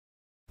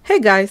Hey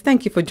guys,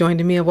 thank you for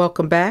joining me and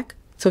welcome back.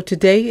 So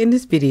today in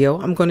this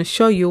video, I'm going to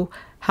show you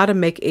how to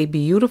make a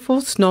beautiful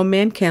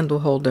snowman candle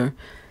holder.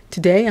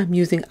 Today I'm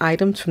using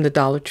items from the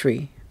Dollar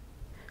Tree.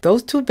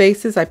 Those two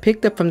vases I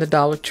picked up from the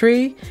Dollar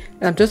Tree,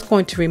 and I'm just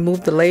going to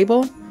remove the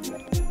label.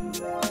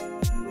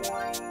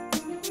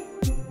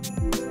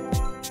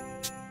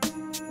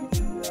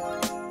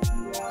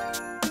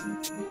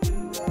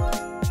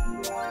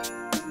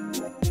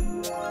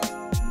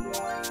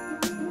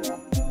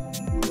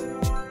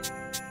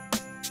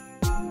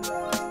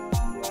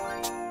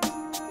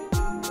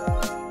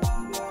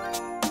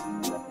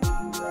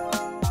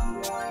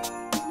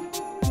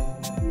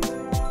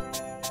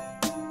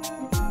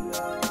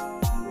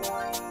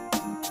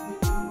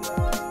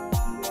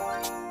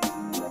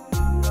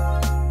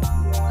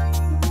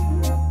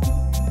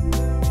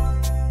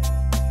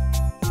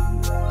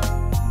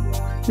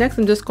 Next,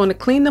 I'm just going to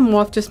clean them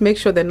off, just make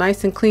sure they're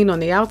nice and clean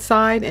on the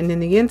outside and then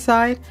the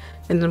inside.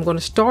 And then I'm going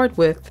to start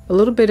with a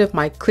little bit of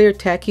my clear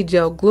tacky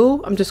gel glue.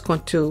 I'm just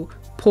going to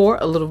pour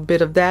a little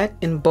bit of that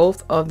in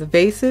both of the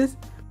vases.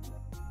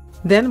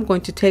 Then I'm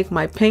going to take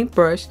my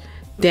paintbrush,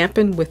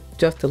 dampen with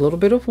just a little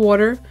bit of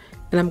water,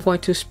 and I'm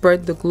going to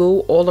spread the glue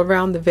all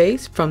around the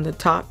vase from the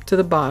top to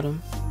the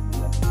bottom.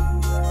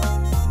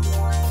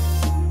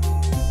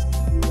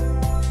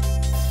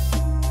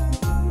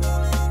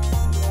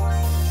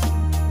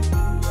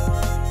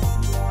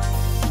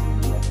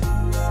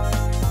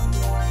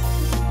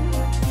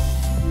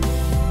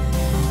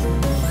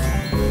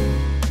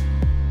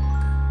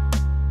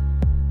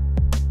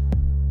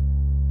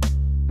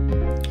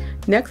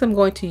 Next, I'm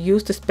going to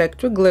use the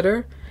Spectra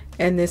glitter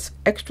and this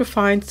extra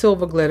fine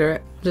silver glitter.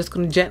 I'm just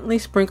going to gently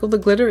sprinkle the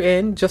glitter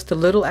in just a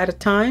little at a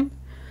time.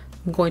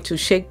 I'm going to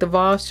shake the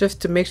vase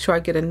just to make sure I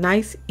get a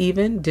nice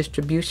even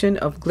distribution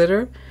of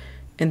glitter.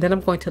 And then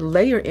I'm going to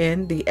layer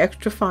in the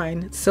extra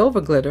fine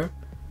silver glitter.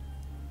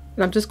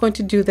 And I'm just going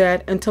to do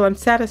that until I'm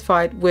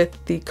satisfied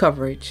with the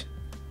coverage.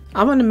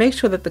 I want to make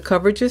sure that the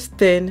coverage is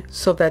thin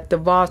so that the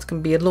vase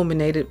can be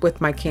illuminated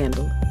with my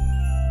candle.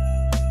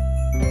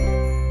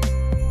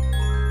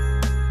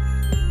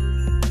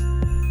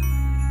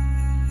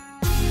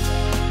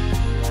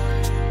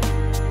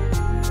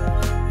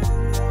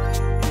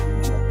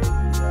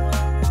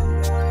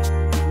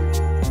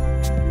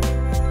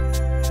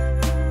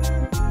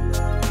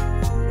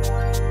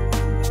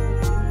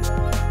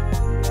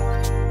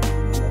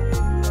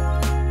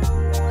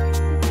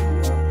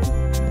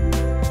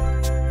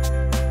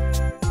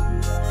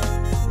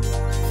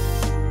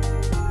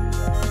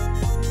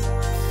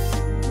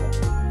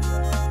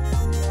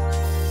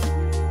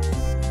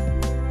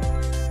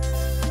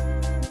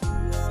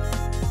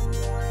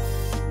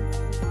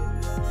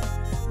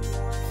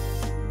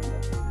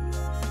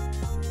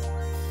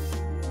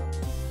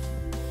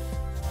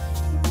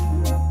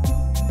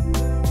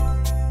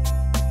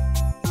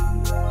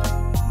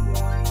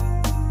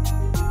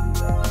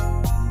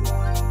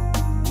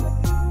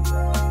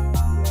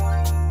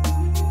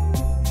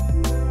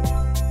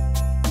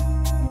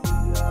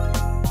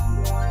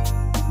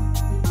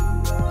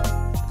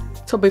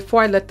 So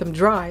before I let them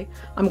dry,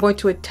 I'm going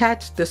to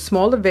attach the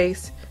smaller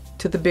vase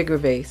to the bigger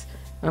vase.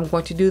 I'm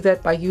going to do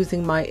that by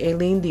using my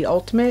Aleene the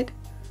Ultimate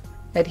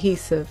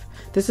adhesive.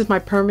 This is my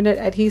permanent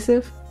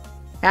adhesive.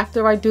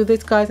 After I do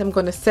this, guys, I'm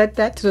going to set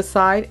that to the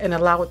side and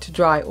allow it to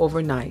dry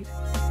overnight.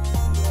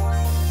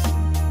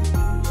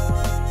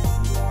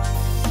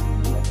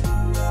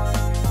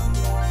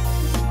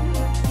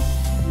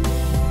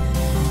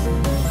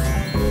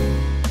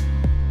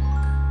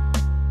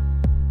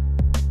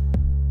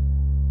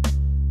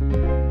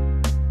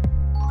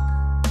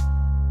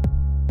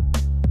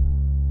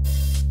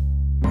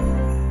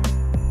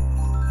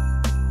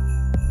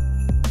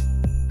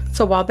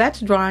 So while that's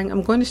drying,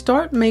 I'm going to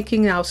start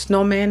making our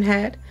snowman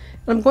hat.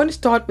 And I'm going to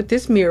start with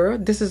this mirror.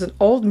 This is an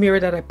old mirror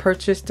that I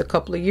purchased a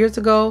couple of years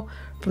ago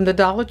from the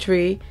Dollar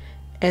Tree.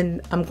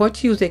 And I'm going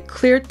to use a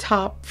clear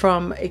top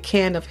from a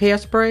can of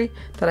hairspray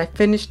that I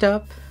finished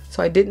up.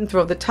 So I didn't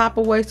throw the top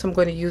away, so I'm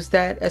going to use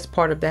that as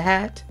part of the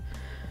hat.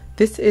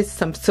 This is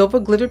some silver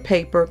glitter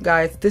paper.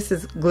 Guys, this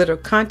is glitter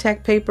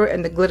contact paper,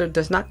 and the glitter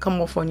does not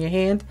come off on your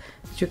hand,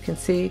 as you can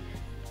see.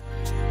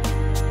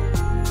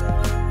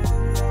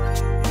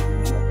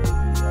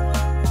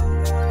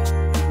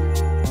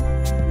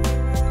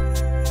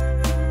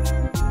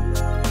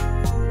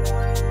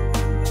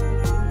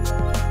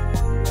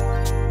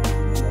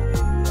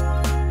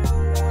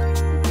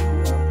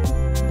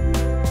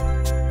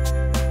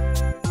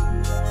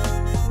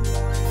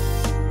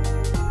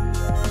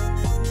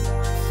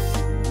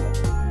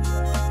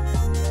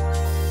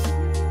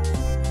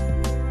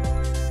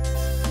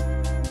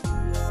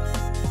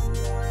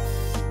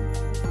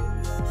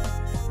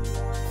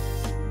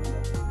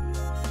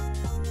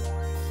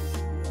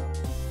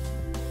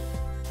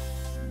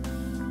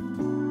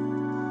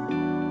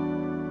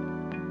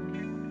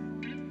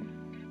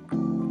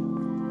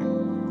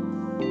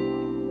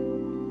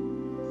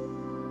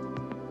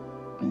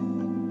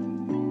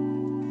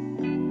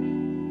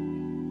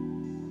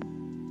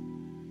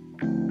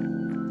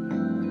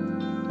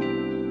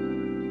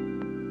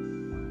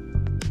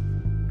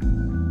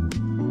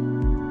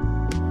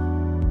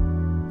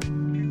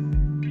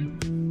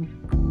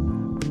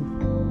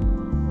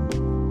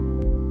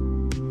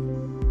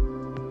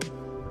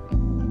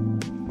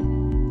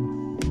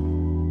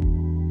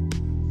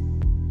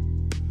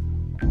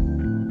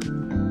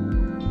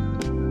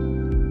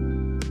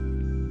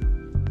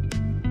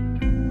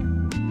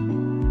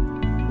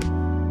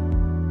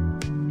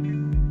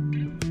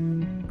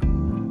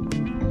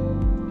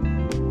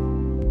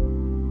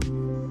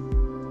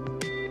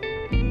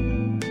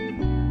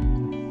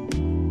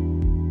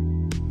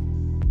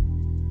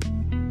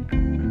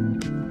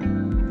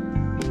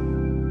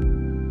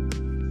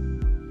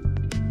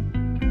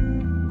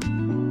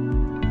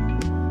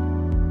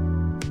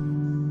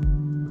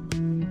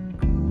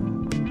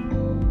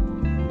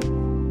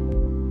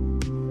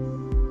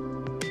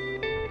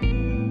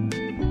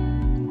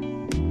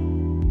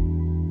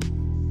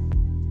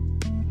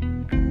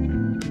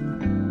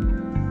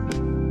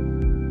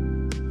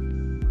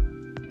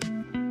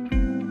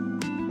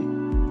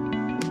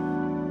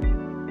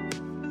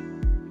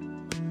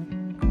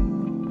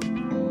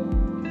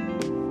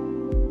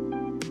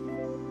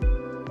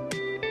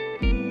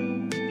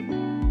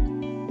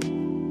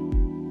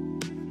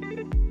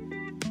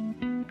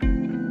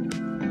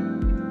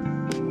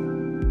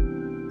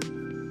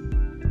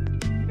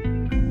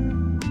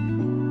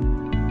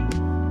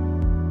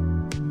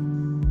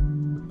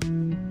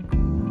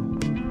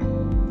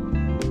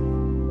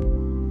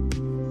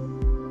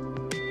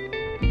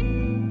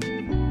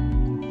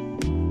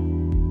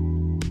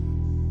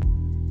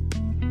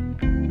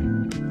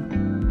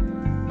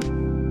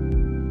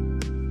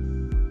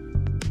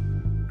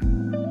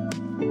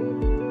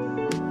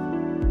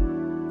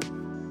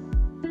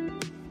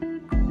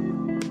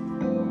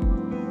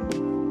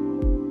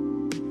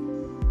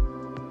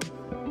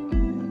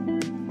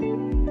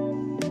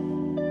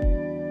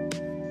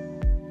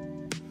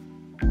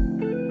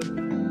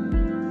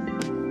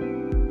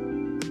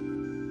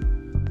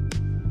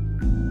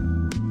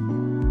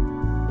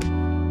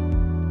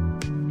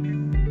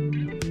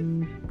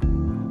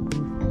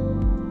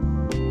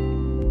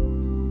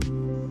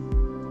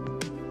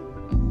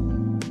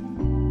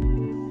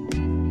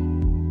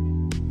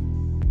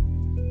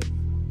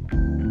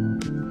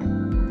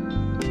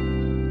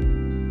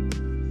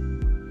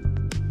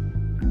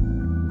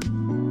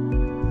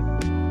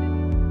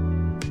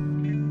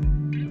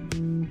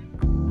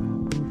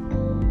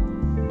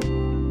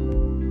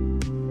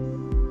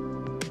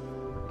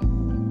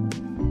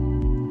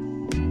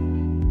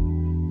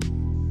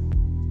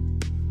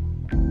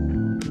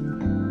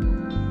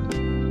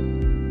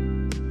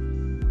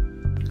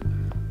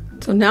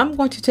 So now I'm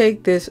going to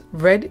take this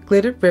red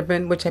glittered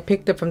ribbon, which I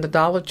picked up from the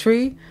Dollar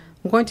Tree.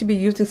 I'm going to be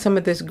using some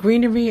of this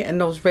greenery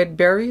and those red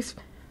berries.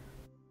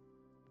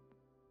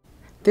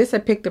 This I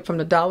picked up from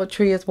the Dollar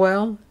Tree as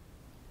well.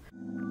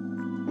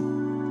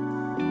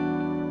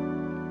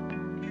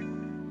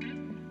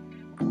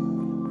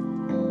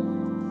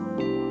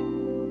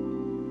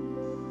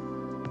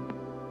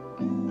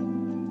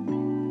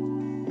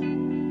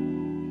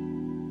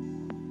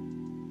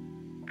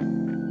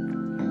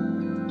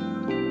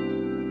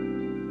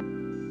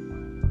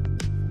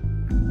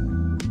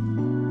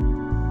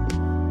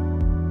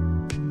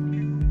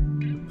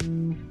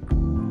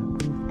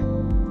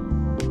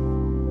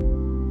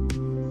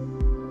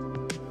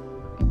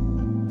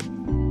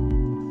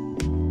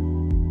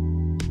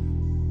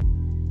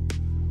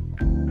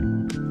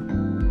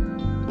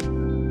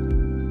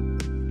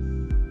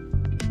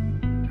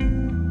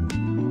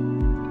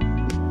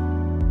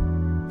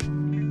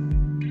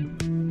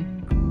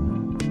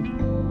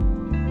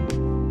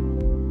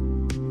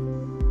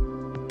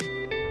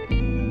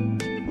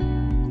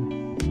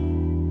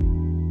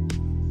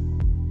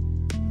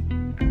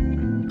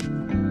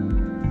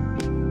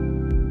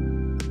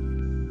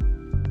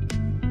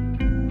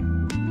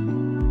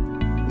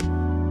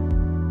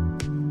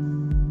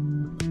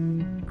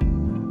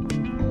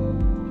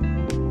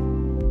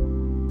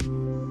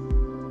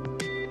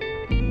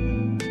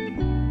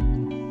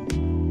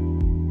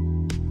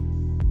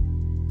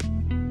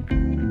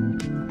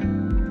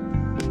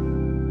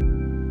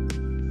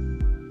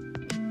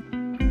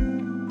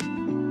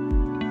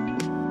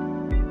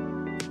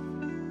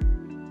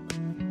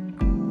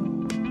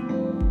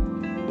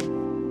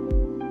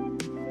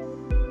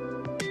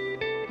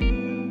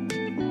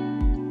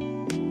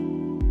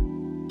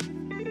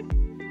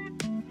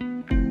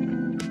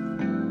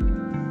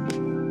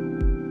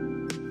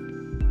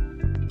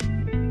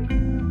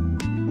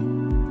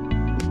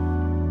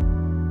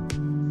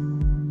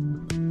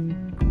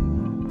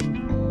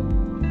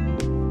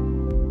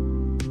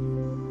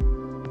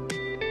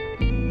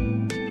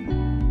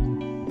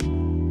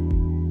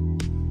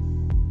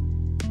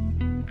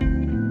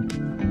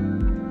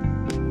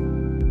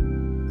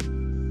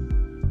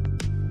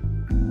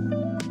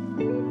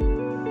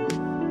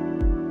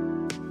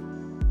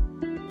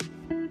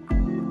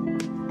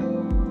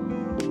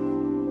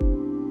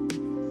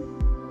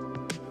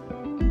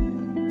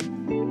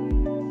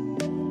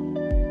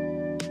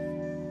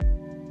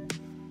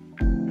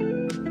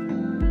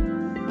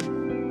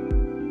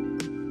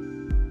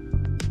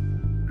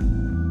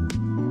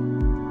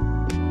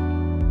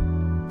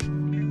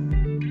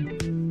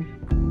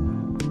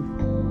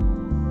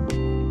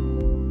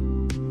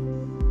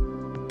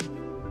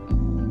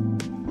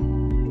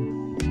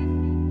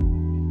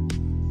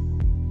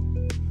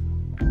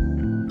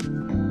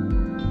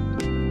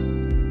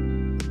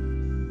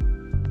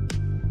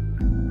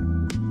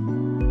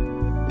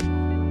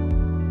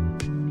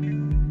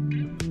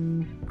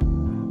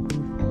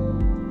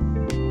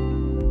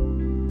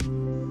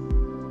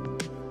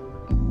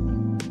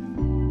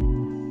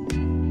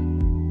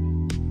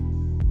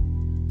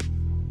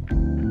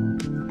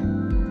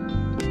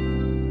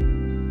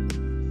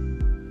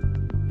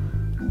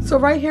 So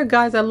right here,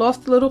 guys, I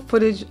lost a little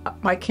footage.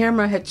 My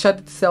camera had shut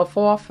itself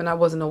off and I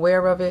wasn't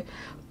aware of it.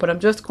 But I'm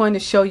just going to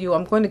show you.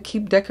 I'm going to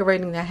keep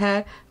decorating the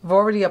hat. I've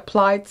already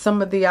applied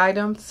some of the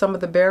items, some of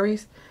the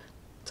berries.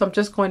 So I'm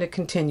just going to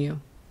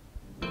continue.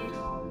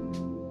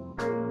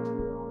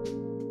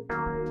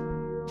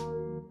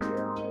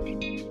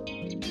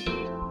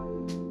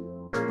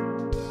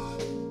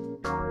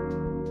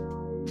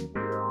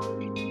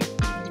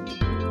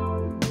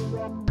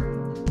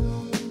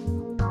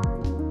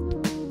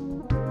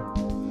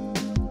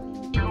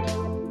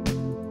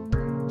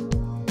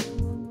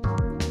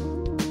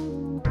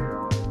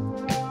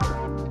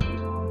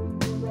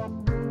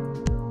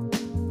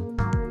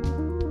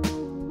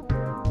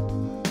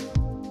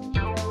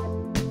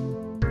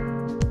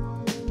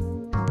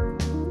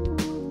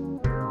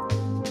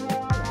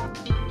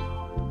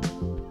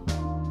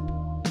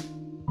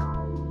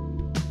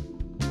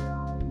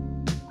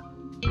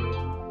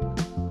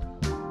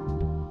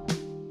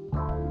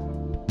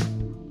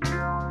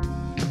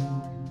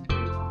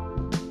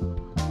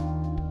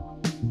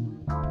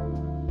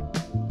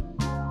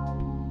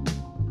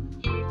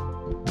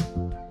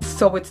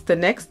 So it's the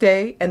next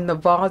day and the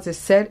vase is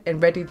set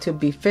and ready to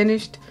be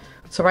finished.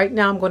 So right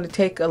now I'm going to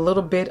take a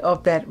little bit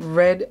of that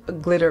red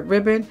glitter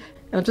ribbon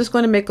and I'm just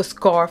going to make a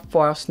scarf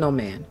for our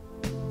snowman.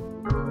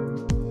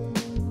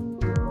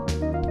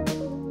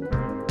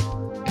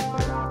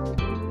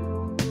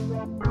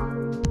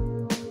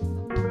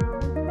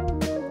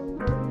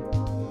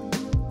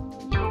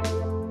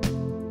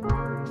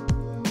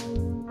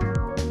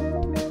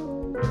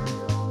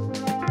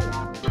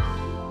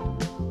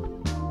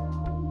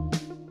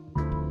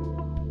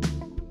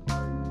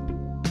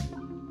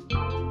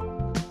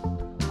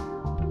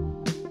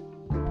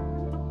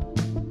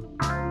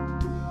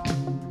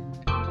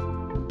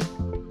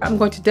 I'm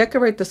going to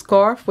decorate the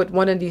scarf with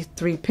one of these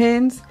 3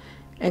 pins.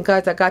 And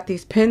guys, I got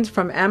these pins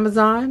from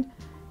Amazon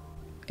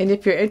And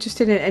if you're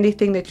interested in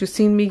anything that you've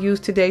seen me use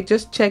today,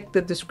 just check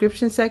the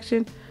description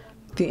section.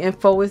 The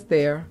info is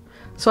there.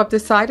 So I've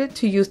decided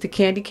to use the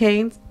candy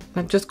canes.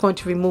 I'm just going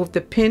to remove the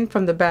pin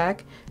from the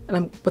back,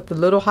 and with the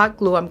little hot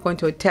glue, I'm going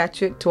to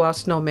attach it to our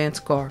snowman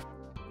scarf.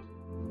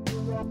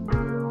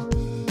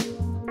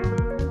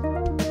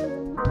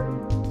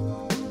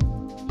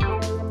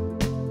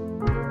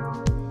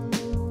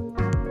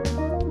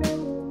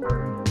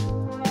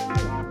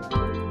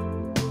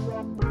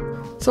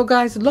 So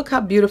guys, look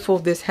how beautiful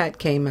this hat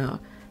came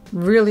out.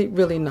 Really,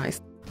 really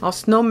nice. Our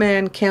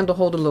snowman candle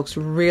holder looks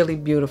really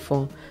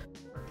beautiful.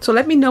 So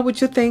let me know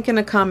what you think in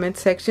the comment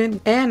section.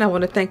 And I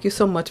want to thank you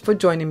so much for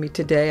joining me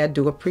today. I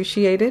do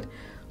appreciate it.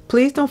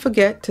 Please don't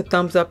forget to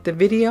thumbs up the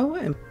video,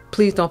 and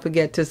please don't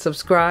forget to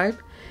subscribe.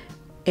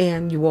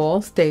 And you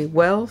all stay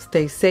well,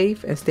 stay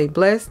safe, and stay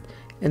blessed.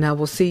 And I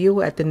will see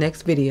you at the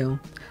next video.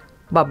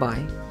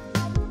 Bye-bye.